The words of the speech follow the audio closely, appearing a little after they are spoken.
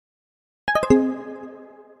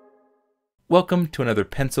Welcome to another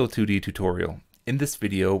Pencil2D tutorial. In this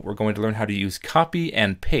video, we're going to learn how to use copy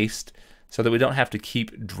and paste so that we don't have to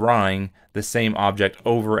keep drawing the same object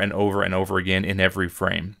over and over and over again in every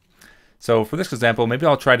frame. So for this example, maybe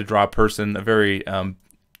I'll try to draw a person, a very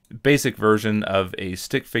basic version of a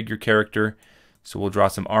stick figure character. So we'll draw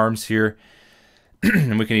some arms here,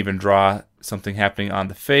 and we can even draw something happening on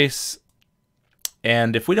the face.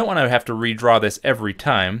 And if we don't want to have to redraw this every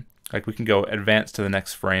time, like we can go advance to the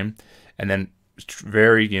next frame, and then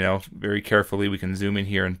very carefully we can zoom in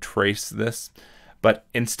here and trace this. But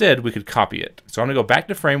instead we could copy it. So I'm going to go back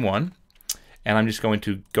to frame 1, and I'm just going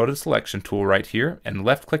to go to the selection tool right here and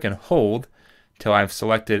left click and hold till I've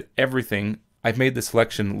selected everything. I've made the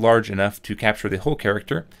selection large enough to capture the whole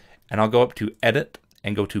character, and I'll go up to edit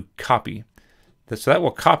and go to copy. So that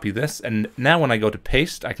will copy this, and now when I go to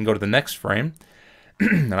paste, I can go to the next frame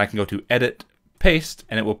and I can go to edit, paste,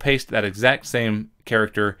 and it will paste that exact same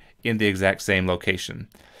character in the exact same location.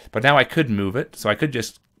 But now I could move it, so I could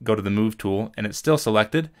just go to the move tool and it's still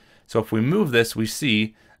selected. So if we move this, we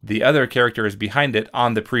see the other character is behind it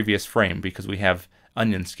on the previous frame because we have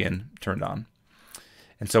onion skin turned on.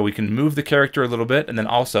 And so we can move the character a little bit, and then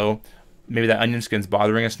also maybe that onion skin's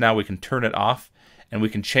bothering us now, we can turn it off, and we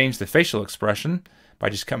can change the facial expression by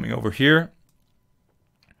just coming over here,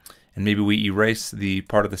 and maybe we erase the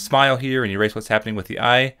part of the smile here and erase what's happening with the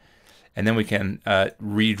eye. And then we can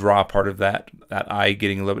redraw part of that eye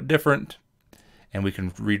getting a little bit different. And we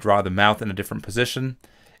can redraw the mouth in a different position.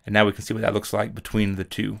 And now we can see what that looks like between the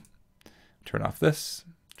two. Turn off this.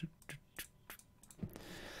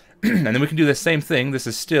 And then we can do the same thing. This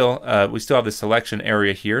is still, we still have the selection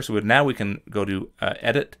area here. So now we can go to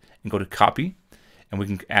edit and go to copy. And we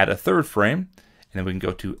can add a third frame. And then we can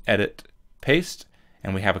go to edit, paste.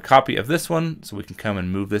 And we have a copy of this one, so we can come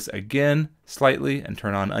and move this again slightly and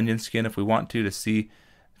turn on onion skin if we want to see,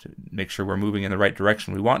 to make sure we're moving in the right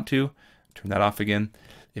direction we want to. Turn that off again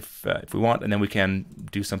if we want, and then we can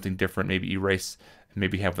do something different, maybe erase,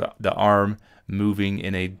 maybe have the arm moving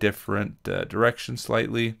in a different direction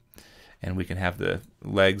slightly, and we can have the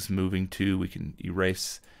legs moving too. We can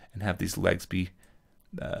erase and have these legs be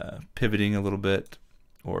pivoting a little bit,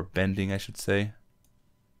 or bending I should say.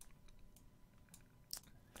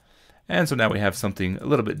 And so now we have something, a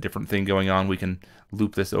little bit different thing going on. We can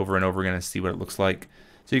loop this over and over again and see what it looks like.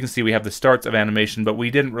 So you can see we have the starts of animation, but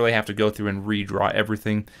we didn't really have to go through and redraw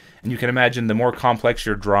everything. And you can imagine the more complex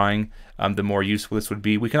your drawing, the more useful this would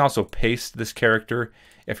be. We can also paste this character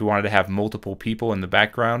if we wanted to have multiple people in the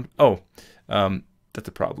background. Oh, that's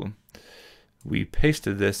a problem. We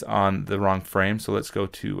pasted this on the wrong frame, so let's go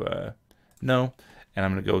to no, and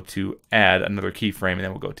I'm going to go to add another keyframe, and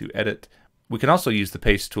then we'll go to edit. We can also use the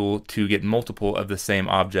paste tool to get multiple of the same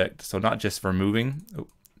object, so not just for moving.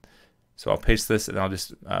 So I'll paste this and I'll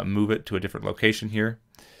just move it to a different location here.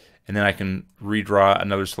 And then I can redraw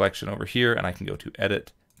another selection over here, and I can go to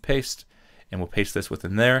edit, paste, and we'll paste this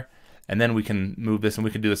within there. And then we can move this, and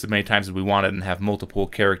we can do this as many times as we wanted and have multiple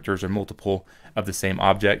characters or multiple of the same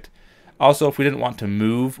object. Also, if we didn't want to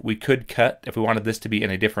move, we could cut. If we wanted this to be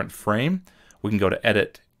in a different frame, we can go to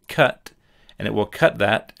edit, cut, and it will cut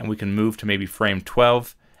that, and we can move to maybe frame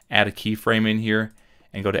 12, add a keyframe in here,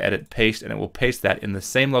 and go to edit, paste, and it will paste that in the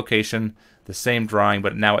same location, the same drawing,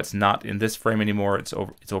 but now it's not in this frame anymore, it's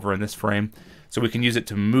over in this frame. So we can use it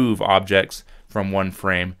to move objects from one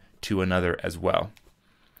frame to another as well.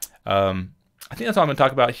 I think that's all I'm going to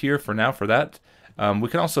talk about here for now for that. We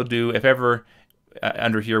can also do, if ever,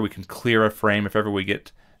 under here we can clear a frame. If ever we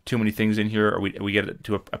get too many things in here, or we get it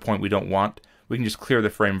to a point we don't want, we can just clear the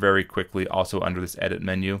frame very quickly also under this edit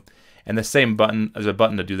menu. And the same button, there's a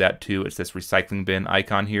button to do that too. It's this recycling bin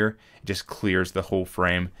icon here. It just clears the whole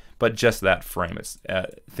frame, but just that frame. It's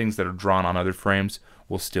things that are drawn on other frames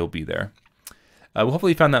will still be there. Well,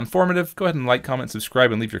 hopefully you found that informative. Go ahead and like, comment,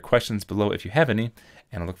 subscribe, and leave your questions below if you have any.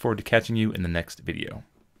 And I look forward to catching you in the next video.